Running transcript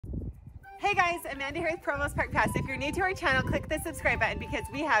Hey guys, Amanda here with Provost Park Pass. If you're new to our channel, click the subscribe button because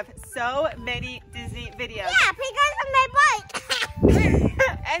we have so many Disney videos. Yeah, because of my bike.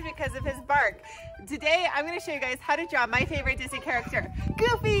 And because of his bark. Today, I'm going to show you guys how to draw my favorite Disney character,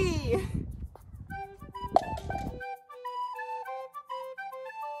 Goofy.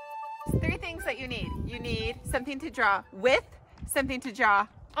 Three things that you need. You need something to draw with, something to draw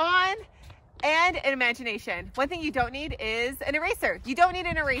on, and an imagination. One thing you don't need is an eraser. You don't need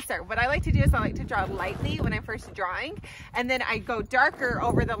an eraser. What I like to do is I like to draw lightly when I'm first drawing, and then I go darker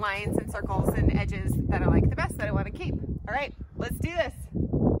over the lines and circles and edges that I like the best, that I want to keep. All right, let's do this.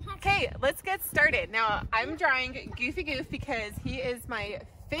 Okay, let's get started. Now, I'm drawing Goofy Goof because he is my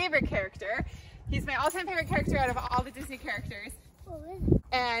favorite character. He's my all-time favorite character out of all the Disney characters.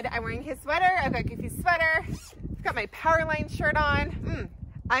 And I'm wearing his sweater. I've got Goofy's sweater. I've got my Powerline shirt on.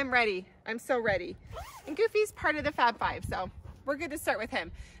 I'm ready. I'm so ready. And Goofy's part of the Fab Five, so we're good to start with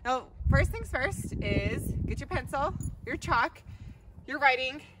him. Now, first things first is get your pencil, your chalk, your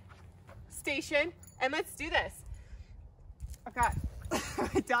writing station, and let's do this. I've got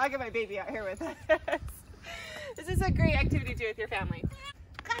my dog and my baby out here with us. This is a great activity to do with your family.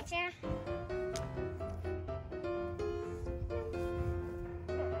 Gotcha.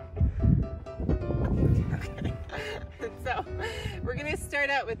 Okay. So we're gonna start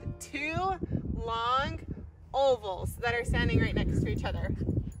out with two long ovals that are standing right next to each other.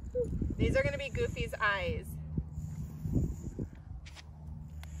 These are gonna be Goofy's eyes.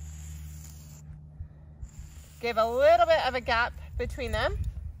 Give a little bit of a gap between them.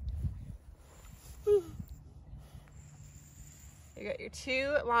 You got your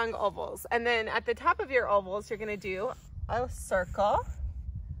two long ovals. And then at the top of your ovals, you're gonna do a circle.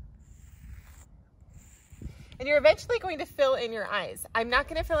 And you're eventually going to fill in your eyes. I'm not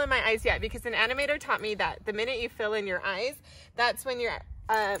gonna fill in my eyes yet because an animator taught me that the minute you fill in your eyes, that's when your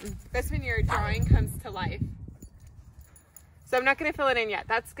drawing comes to life. So I'm not gonna fill it in yet.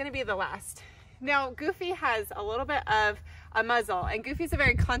 That's gonna be the last. Now, Goofy has a little bit of a muzzle, and Goofy's a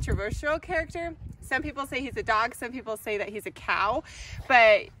very controversial character. Some people say he's a dog, some people say that he's a cow,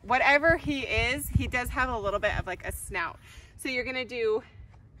 but whatever he is, he does have a little bit of like a snout. So you're gonna do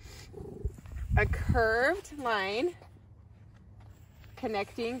a curved line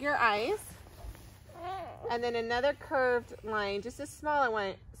connecting your eyes, and then another curved line, just a smaller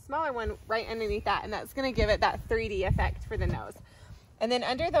one right underneath that, and that's going to give it that 3D effect for the nose. And then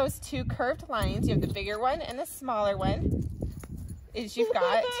under those two curved lines, you have the bigger one and the smaller one, is you've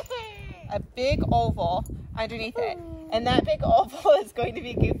got a big oval underneath it, and that big oval is going to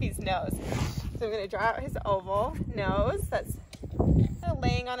be Goofy's nose. So I'm going to draw out his oval nose that's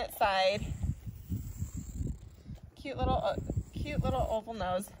laying on its side. Cute little oval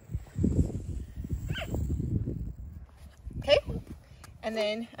nose. Okay, and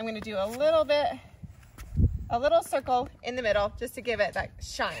then I'm going to do a little circle in the middle just to give it that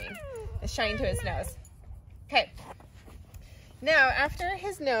shine, a shine to his nose. Okay, now after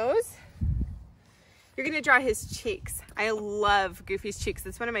his nose, you're going to draw his cheeks. I love Goofy's cheeks.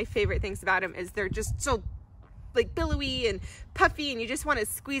 That's one of my favorite things about him, is they're just so like billowy and puffy, and you just want to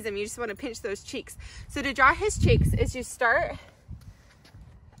squeeze them. You just want to pinch those cheeks. So to draw his cheeks is you start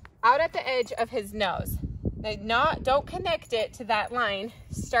out at the edge of his nose. Now, don't connect it to that line.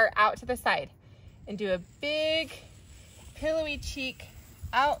 Start out to the side and do a big pillowy cheek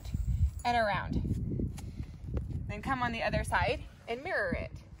out and around. Then come on the other side and mirror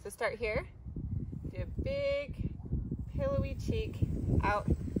it. So start here, do a big pillowy cheek out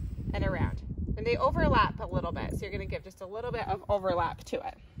and around. And they overlap a little bit, so you're gonna give just a little bit of overlap to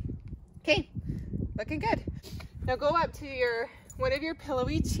it. Okay, looking good. Now go up to one of your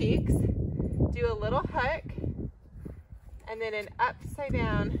pillowy cheeks, do a little hook, and then an upside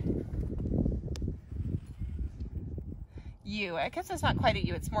down U. I guess it's not quite a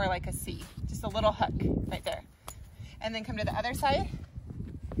U, it's more like a C. Just a little hook right there. And then come to the other side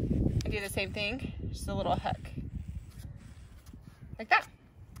and do the same thing, just a little hook. Like that.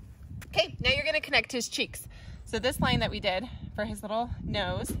 Okay, now you're gonna connect his cheeks. So this line that we did for his little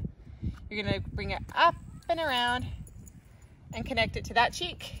nose, you're gonna bring it up and around and connect it to that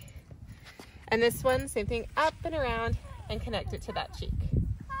cheek. And this one, same thing, up and around and connect it to that cheek.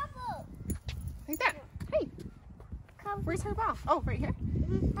 Like that. Hey, where's her ball? Oh, right here.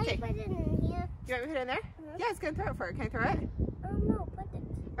 Okay. Put it in here. You want me to put it in there? Yeah, it's gonna throw it for her. Can I throw it? Oh no, put it.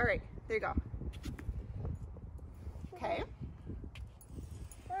 All right, there you go. Okay.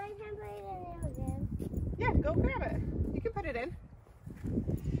 I can put it in there again. Yeah, go grab it. You can put it in.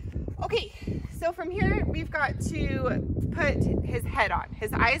 Okay, so from here, we've got to put his head on.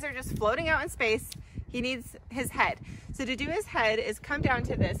 His eyes are just floating out in space. He needs his head. So to do his head is come down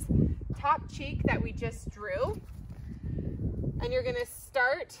to this top cheek that we just drew. And you're gonna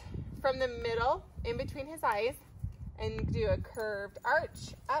start from the middle in between his eyes and do a curved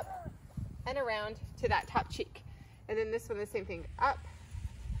arch up and around to that top cheek. And then this one, the same thing, up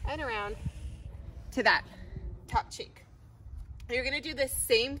and around to that top cheek. You're gonna do the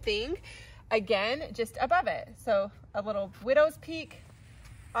same thing again, just above it. So a little widow's peak,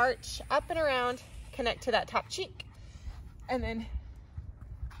 arch up and around, connect to that top cheek, and then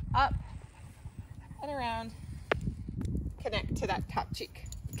up and around, connect to that top cheek.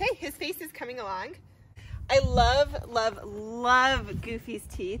 Okay, his face is coming along. I love, love, love Goofy's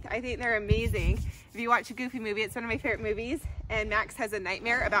teeth. I think they're amazing. If you watch a Goofy movie, it's one of my favorite movies, and Max has a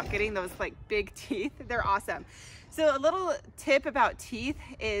nightmare about getting those like big teeth. They're awesome. So a little tip about teeth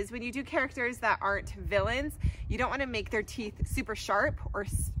is when you do characters that aren't villains, you don't want to make their teeth super sharp or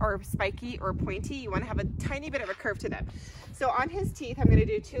spiky or pointy. You want to have a tiny bit of a curve to them. So on his teeth, I'm going to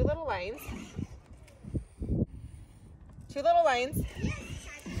do two little lines. Two little lines.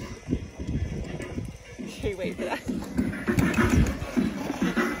 Okay, wait for that.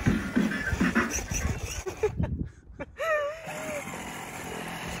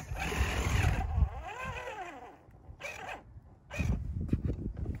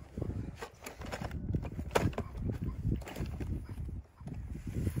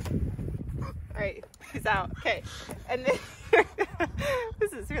 All right, he's out. Okay, and then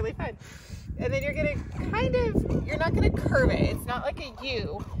this is really fun. And then you're gonna kind of, you're not gonna curve it. It's not like a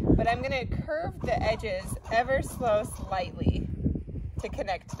U, but I'm gonna curve the edges ever so slightly to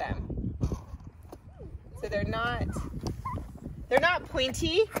connect them. So they're not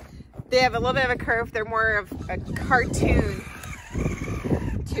pointy. They have a little bit of a curve. They're more of a cartoon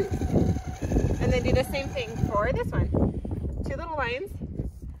tooth. And then do the same thing for this one. Two little lines.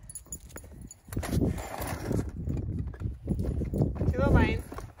 Two little lines.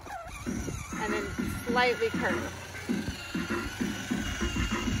 And then slightly curve.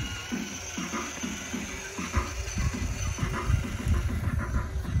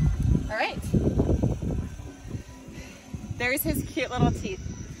 All right. There's his cute little teeth.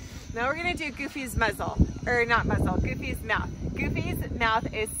 Now we're gonna do Goofy's muzzle, or not muzzle, Goofy's mouth. Goofy's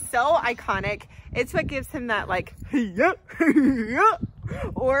mouth is so iconic. It's what gives him that like,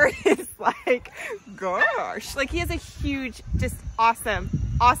 or it's like, gosh. Like he has a huge, just awesome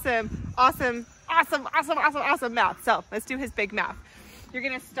mouth. So let's do his big mouth. You're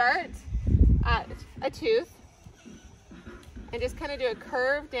gonna start at a tooth and just kind of do a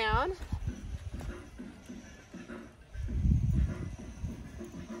curve down.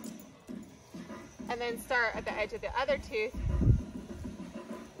 And then start at the edge of the other tooth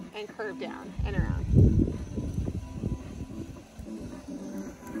and curve down and around.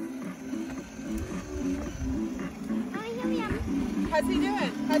 How's he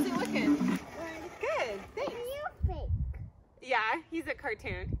doing? How's he looking? Good, thanks. Fake. Yeah, he's a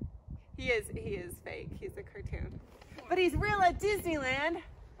cartoon. He is fake. He's a cartoon. But he's real at Disneyland.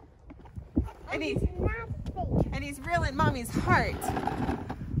 And he's real in Mommy's heart.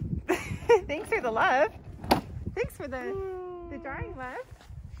 Thanks for the love. Thanks for the drawing, love.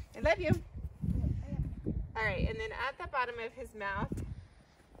 I love you. All right, and then at the bottom of his mouth.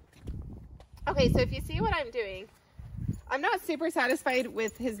 Okay, so if you see what I'm doing, I'm not super satisfied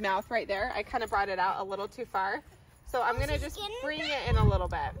with his mouth right there. I kind of brought it out a little too far. So I'm gonna just bring it in a little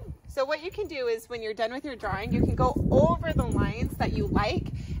bit. So what you can do is when you're done with your drawing, you can go over the lines that you like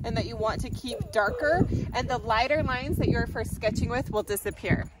and that you want to keep darker, and the lighter lines that you're first sketching with will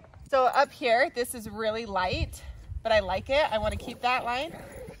disappear. So up here, this is really light, but I like it. I want to keep that line.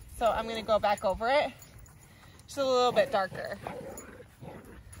 So I'm going to go back over it. Just a little bit darker.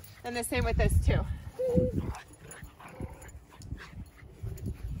 And the same with this too.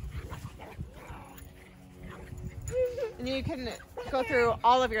 And you can go through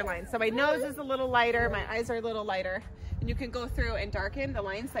all of your lines. So my nose is a little lighter, my eyes are a little lighter, and you can go through and darken the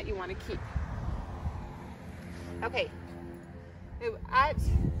lines that you want to keep. Okay. At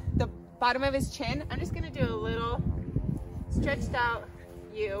the bottom of his chin, I'm just going to do a little stretched out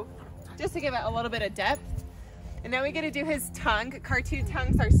U just to give it a little bit of depth. And now we get to do his tongue. Cartoon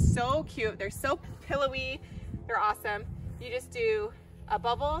tongues are so cute. They're so pillowy. They're awesome. You just do a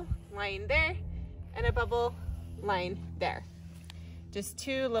bubble line there and a bubble line there. Just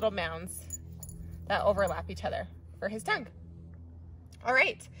two little mounds that overlap each other for his tongue. All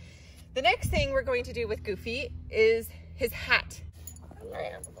right. The next thing we're going to do with Goofy is his hat. All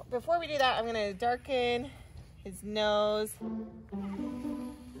right, before we do that, I'm gonna darken his nose.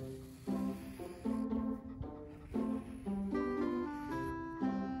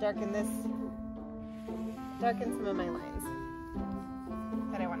 Darken some of my lines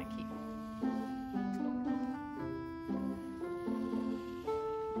that I want to keep.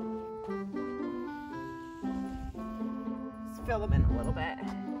 fill them in a little bit. I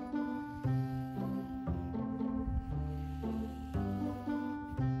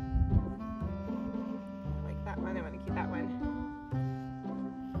like that one. I want to keep that one.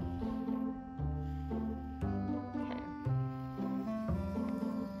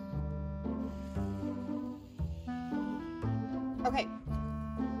 Okay.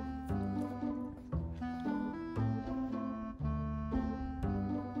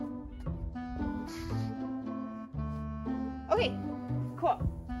 Okay, cool.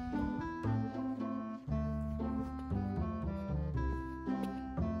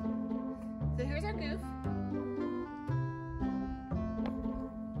 So here's our goof.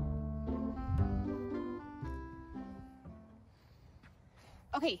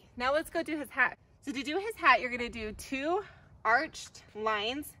 Okay, now let's go do his hat. So to do his hat, you're gonna do 2 arched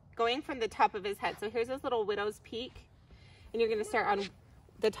lines going from the top of his head. So here's his little widow's peak, and you're gonna start on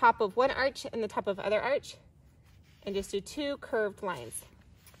the top of one arch and the top of other arch, and just do 2 curved lines.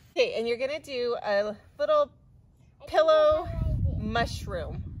 Okay, and you're gonna do a little pillow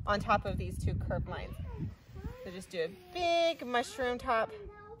mushroom on top of these 2 curved lines. So just do a big mushroom top.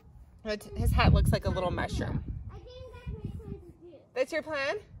 His hat looks like a little mushroom. I think that's my plan to do. That's your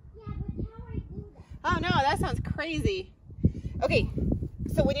plan? Yeah, but how I do that? Oh no, that sounds crazy. Okay,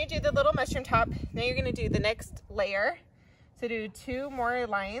 so when you do the little mushroom top, now you're gonna do the next layer. So do 2 more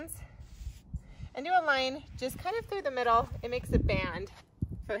lines. And do a line just kind of through the middle. It makes a band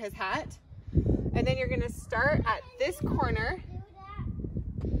for his hat. And then you're gonna start at this corner.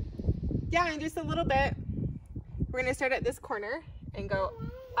 Yeah, and just a little bit. We're gonna start at this corner and go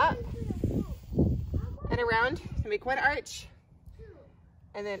up and around to make 1 arch.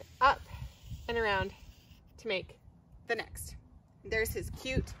 And then up and around to make the next. There's his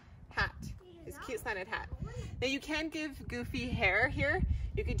cute hat, his cute slanted hat. Now you can give Goofy hair here.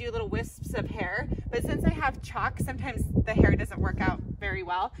 You could do little wisps of hair, but since I have chalk, sometimes the hair doesn't work out very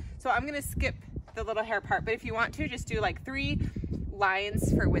well. So I'm gonna skip the little hair part, but if you want to, just do like 3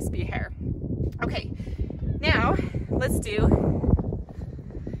 lines for wispy hair. Okay, now let's do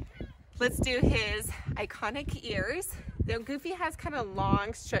his iconic ears. Now Goofy has kind of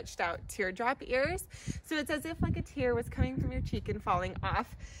long, stretched out teardrop ears. So it's as if like a tear was coming from your cheek and falling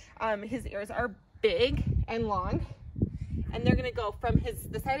off. His ears are big and long, and they're gonna go from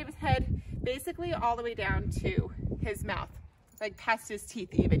the side of his head basically all the way down to his mouth, like past his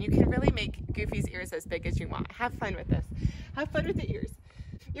teeth even. You can really make Goofy's ears as big as you want. Have fun with this. Have fun with the ears.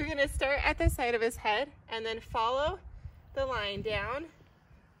 You're gonna start at the side of his head and then follow the line down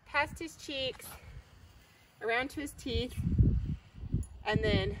past his cheeks, around to his teeth, and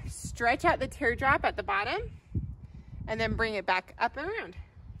then stretch out the teardrop at the bottom and then bring it back up and around.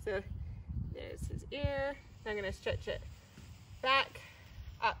 So there's his ear. I'm gonna stretch it back,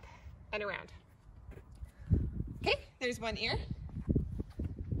 up, and around. Okay, there's 1 ear.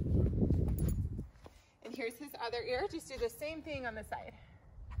 And here's his other ear. Just do the same thing on the side.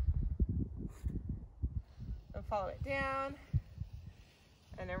 So follow it down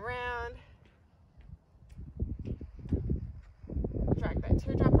and around. Drag that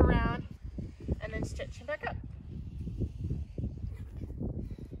teardrop around and then stretch him back up.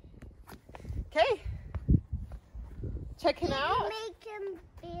 Okay. Check him out. Make him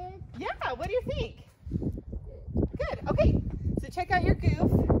big. Yeah, what do you think? Good, okay. So check out your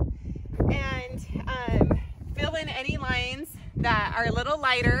goof and fill in any lines that are a little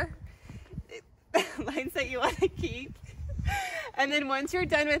lighter, lines that you want to keep. And then once you're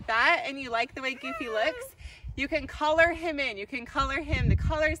done with that and you like the way Goofy looks, you can color him in. You can color him the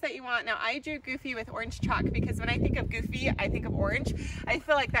colors that you want. Now I drew Goofy with orange chalk because when I think of Goofy, I think of orange. I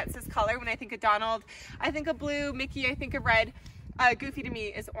feel like that's his color. When I think of Donald, I think of blue. Mickey, I think of red. Goofy to me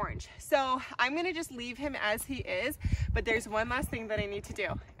is orange. So I'm gonna just leave him as he is, but there's one last thing that I need to do,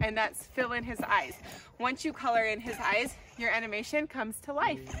 and that's fill in his eyes. Once you color in his eyes, your animation comes to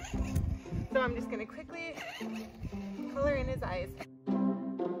life. So I'm just gonna quickly color in his eyes.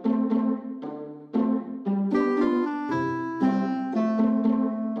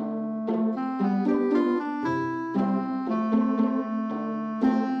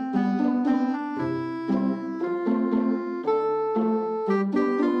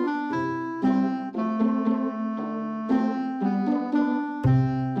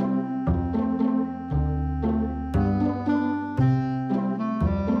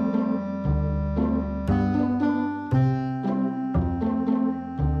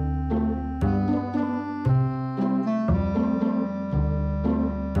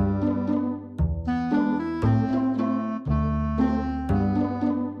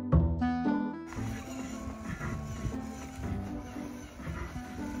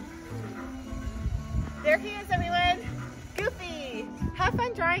 There he is, everyone. Goofy.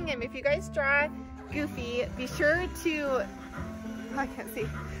 on drawing him. If you guys draw Goofy, be sure to, oh, I can't see.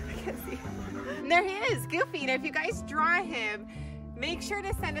 And there he is, Goofy. Now if you guys draw him, make sure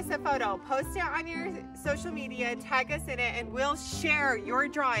to send us a photo. Post it on your social media, tag us in it, and we'll share your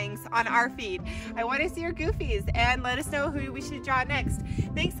drawings on our feed. I want to see your Goofies, and let us know who we should draw next.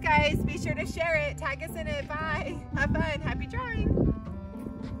 Thanks guys, be sure to share it, tag us in it, bye. Have fun, happy drawing.